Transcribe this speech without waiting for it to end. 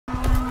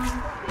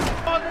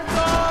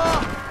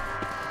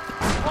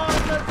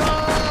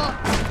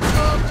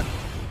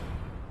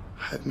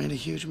I've made a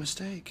huge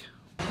mistake.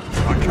 I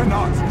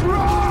cannot!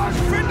 Rush!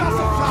 Find us a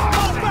flag!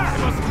 Fall back!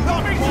 Must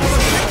not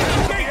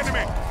fall the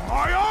enemy!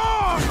 My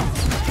arm!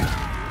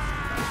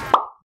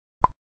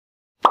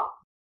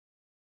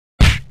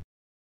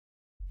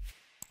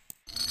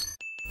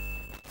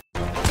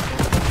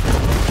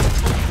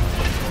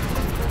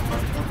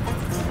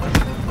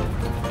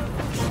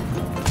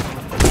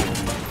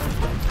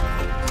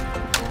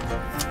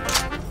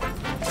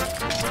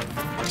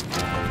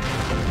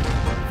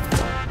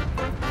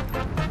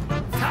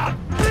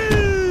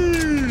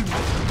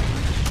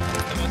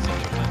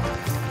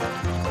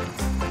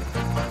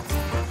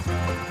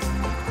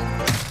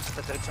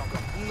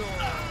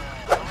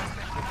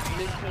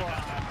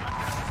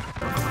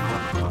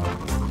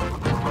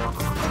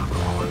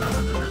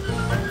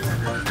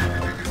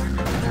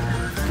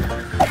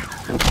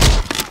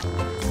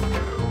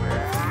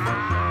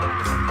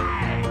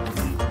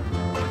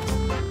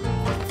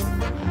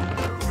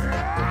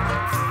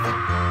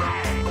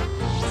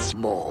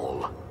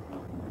 Small.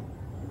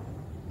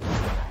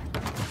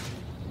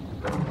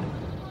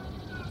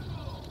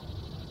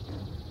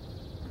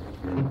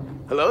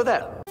 Hello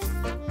there.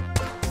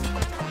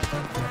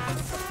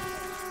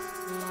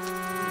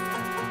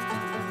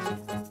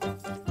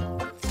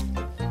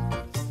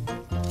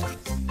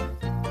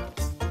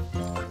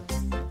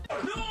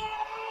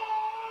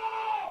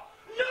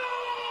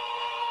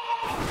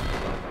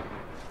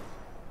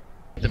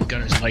 Them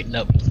gunners lighten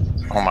up.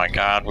 Oh my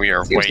god, we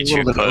are way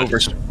too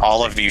good.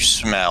 All of you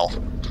smell.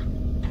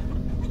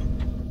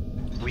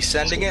 We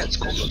sending it?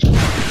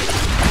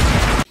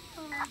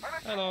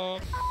 Hello.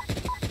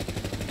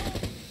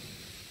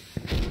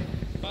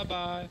 Bye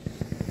bye.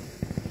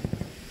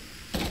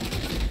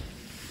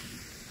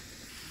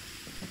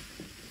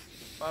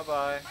 Bye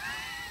bye.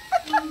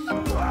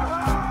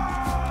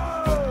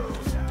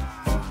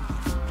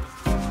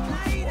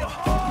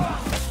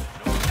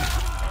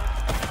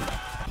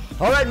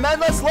 Alright, men,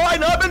 let's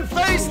line up and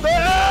face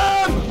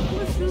them!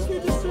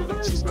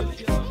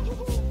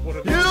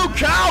 You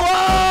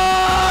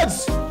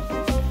cowards!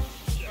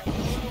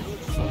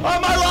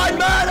 On my line,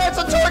 man! It's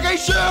a turkey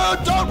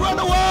shoot! Don't run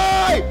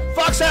away!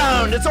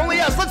 Foxhound, it's only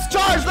us! Let's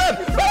charge them!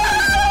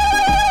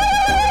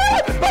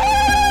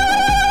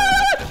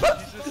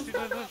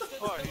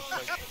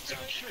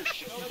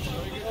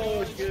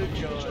 Oh, good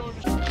God.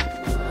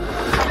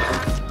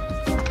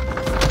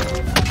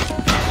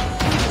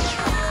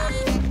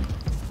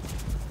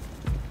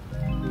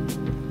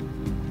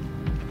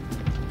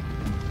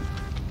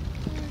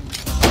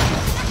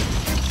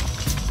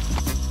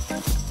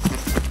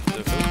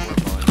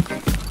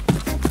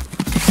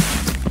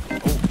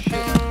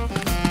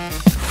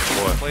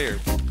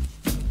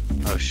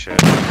 Oh shit.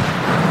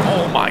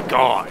 Oh my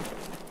god!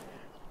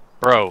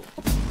 Bro.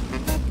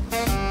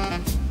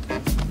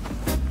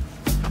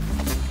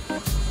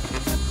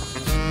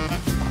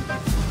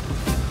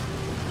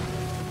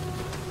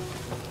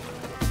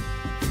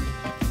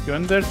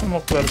 Gönder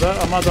smokları da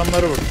ama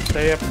adamları vur.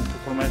 Şey yapın,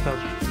 kurmaya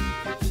çalış.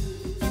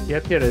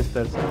 Yat yere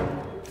istersen.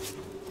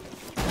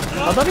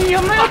 Adamın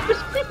yanına yapmış.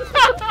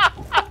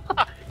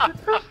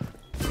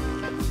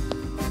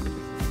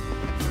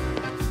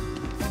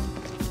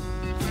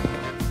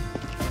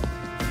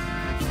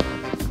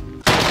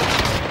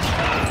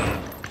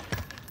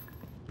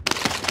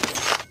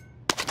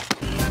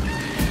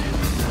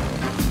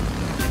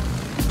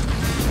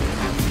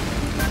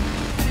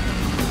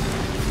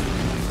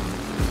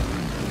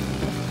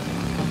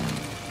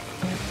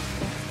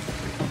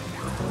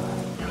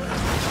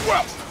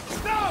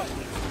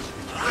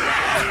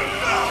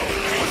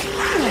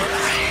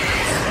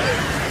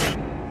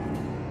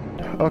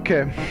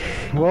 Okay,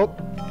 well,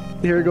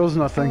 here goes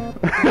nothing.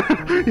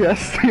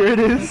 Yes, here it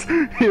is.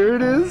 Here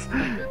it is.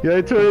 Yeah,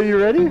 I told you, are you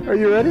ready? Are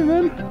you ready,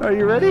 man? Are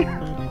you ready?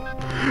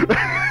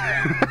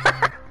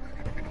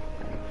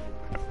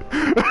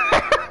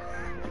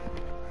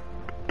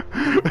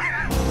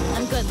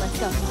 I'm good, let's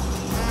go.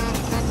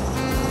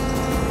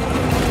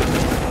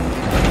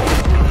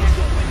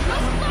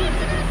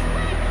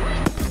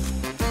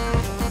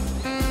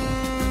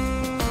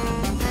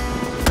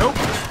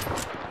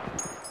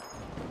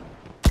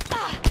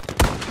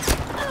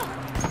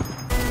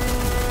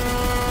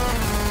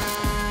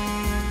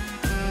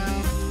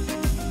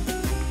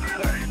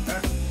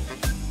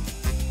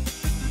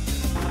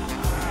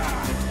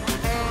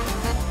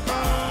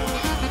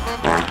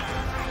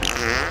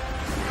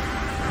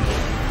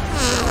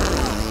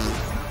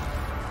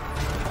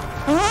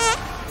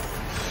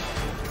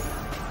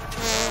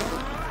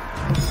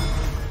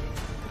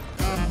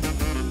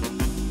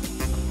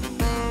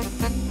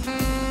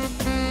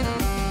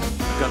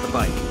 Got the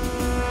bike.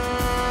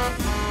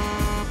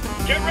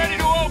 Get ready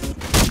to open!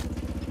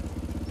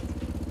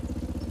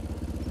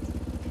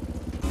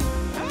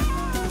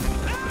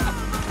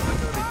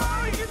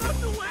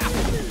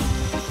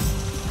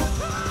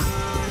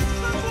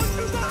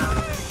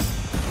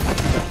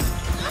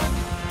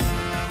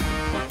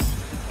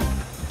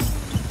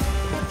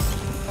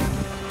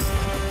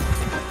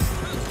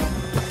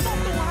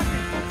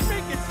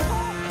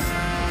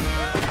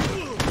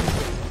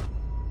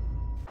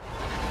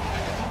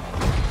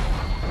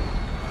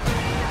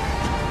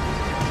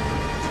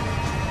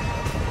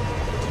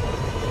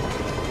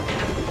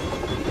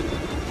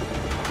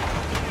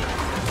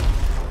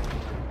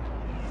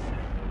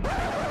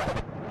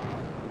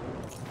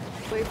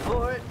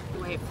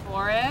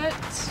 for it.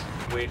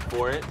 Wait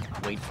for it.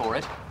 Wait for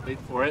it. Wait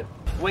for it.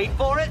 Wait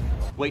for it.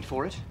 Wait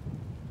for it.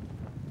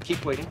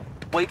 Keep waiting.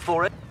 Wait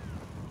for it.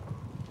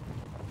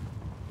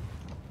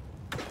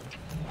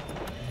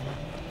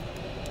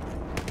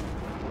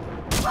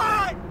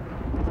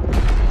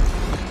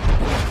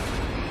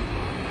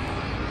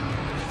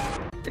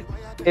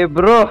 Hey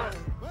bro,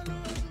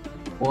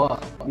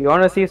 What? you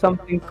wanna see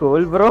something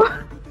cool, bro?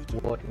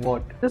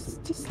 What?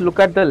 Just look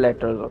at the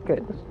letters, okay?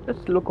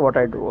 Just look what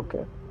I do,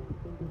 okay?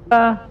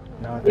 No,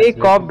 Hey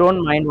cop,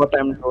 don't mind what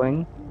I'm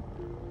doing.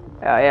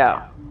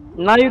 Yeah.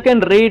 Now you can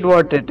read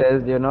what it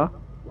is, you know.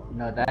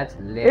 No, that's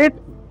lit.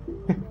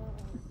 It.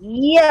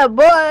 Yeah,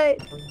 boy.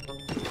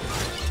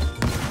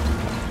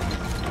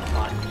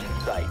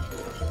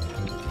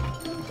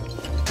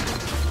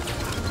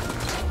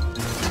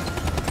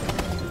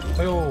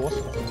哎呦，我死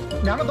了！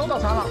两个都脑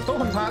残了，都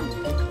很残，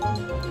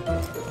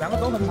两个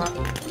都很残。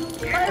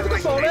哎，这个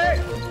手嘞，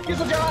艺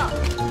术家。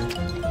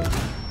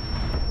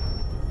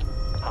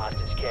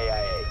Hostage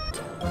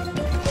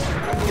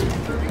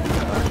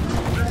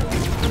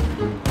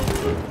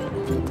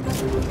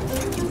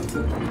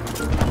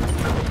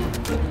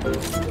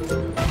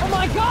KIA。Oh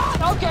my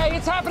god! Okay,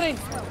 it's happening!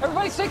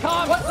 Everybody stay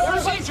calm! What's the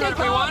procedure,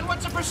 everyone?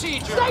 What's the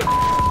procedure? Stay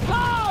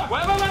calm!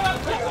 Wait!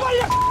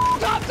 Everybody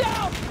calm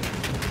down!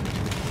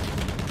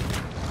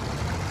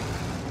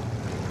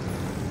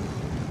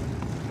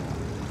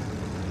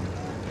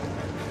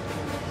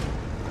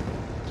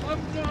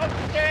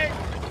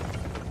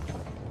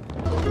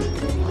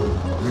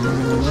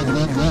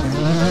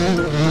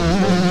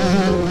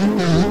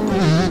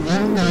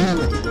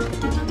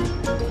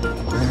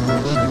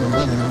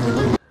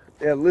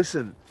 Yeah,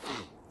 listen.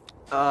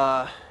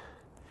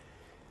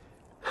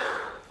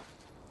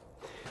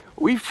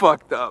 We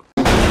fucked up.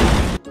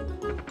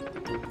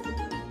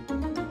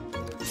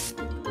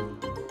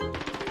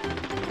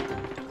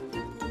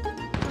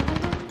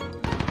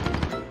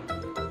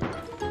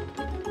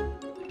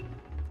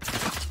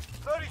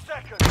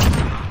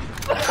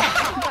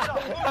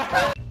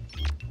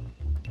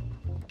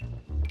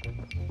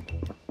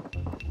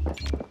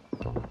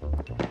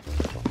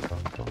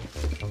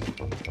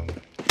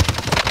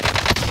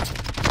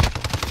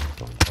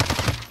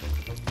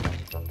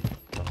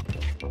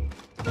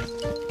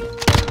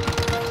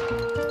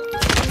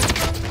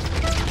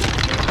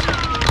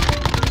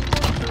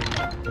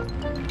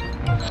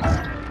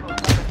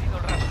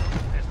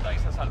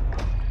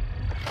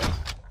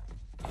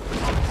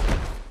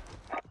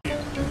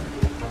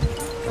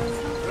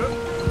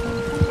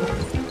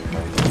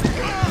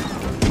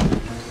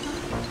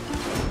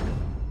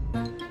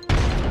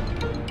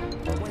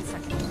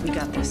 We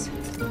got this.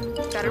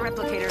 Got a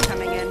replicator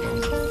coming in.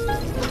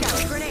 Look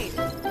out, grenade.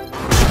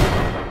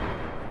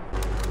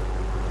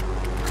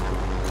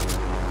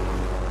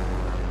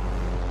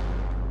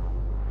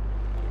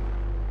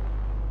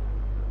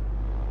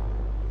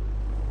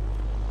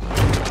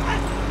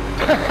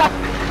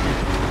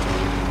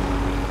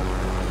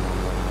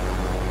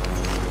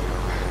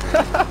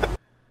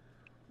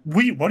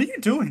 Wait, what are you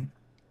doing?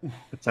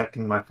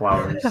 Protecting my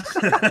flowers.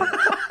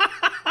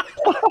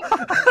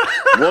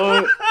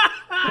 What?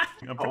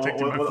 I'm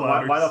protecting my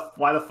flowers.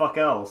 Why the fuck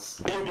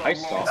else? I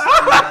saw.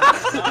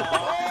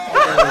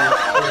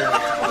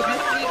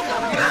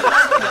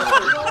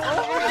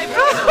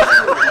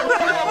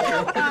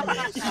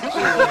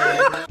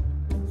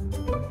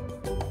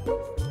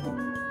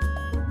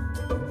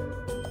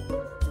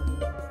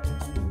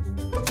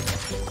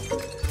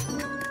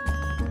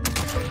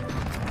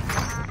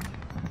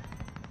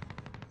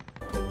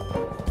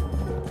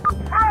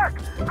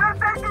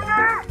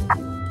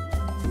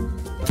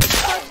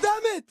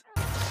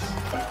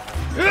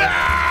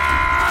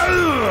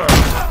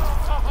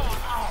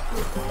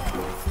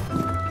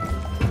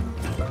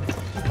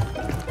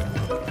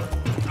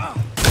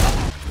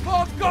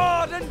 For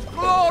God and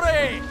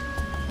glory!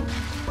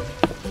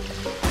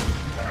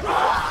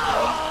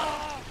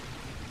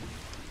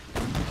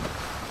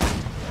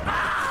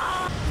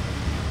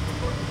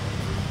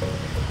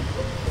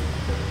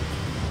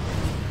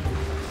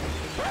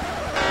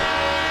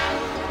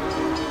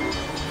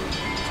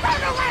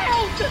 Turn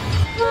around!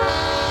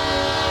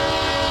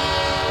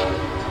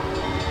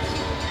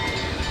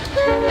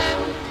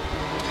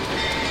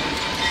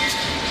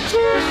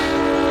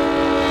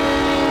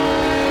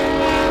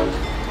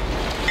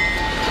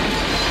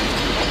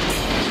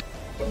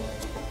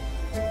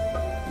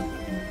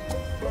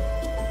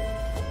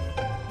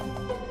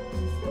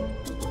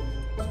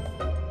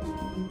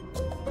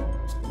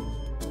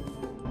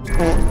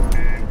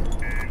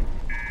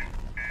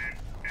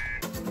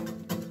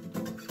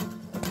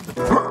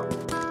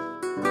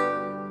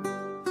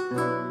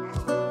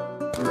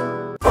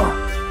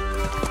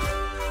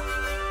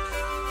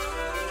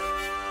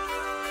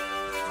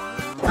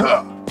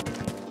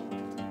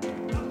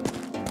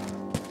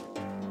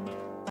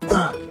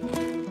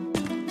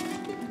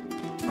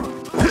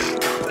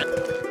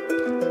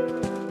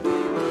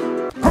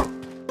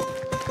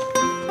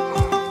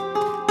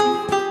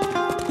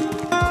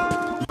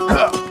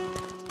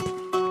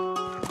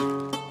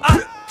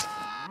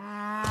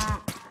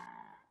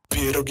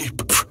 Pierogi.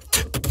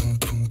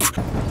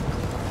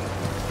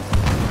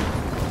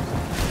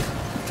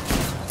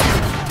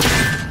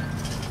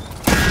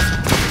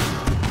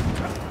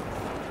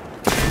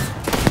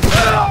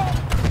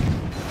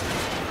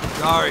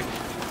 Sorry.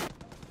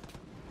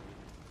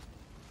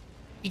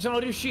 Ci sono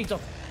riuscito.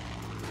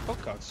 Oh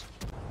cazzo.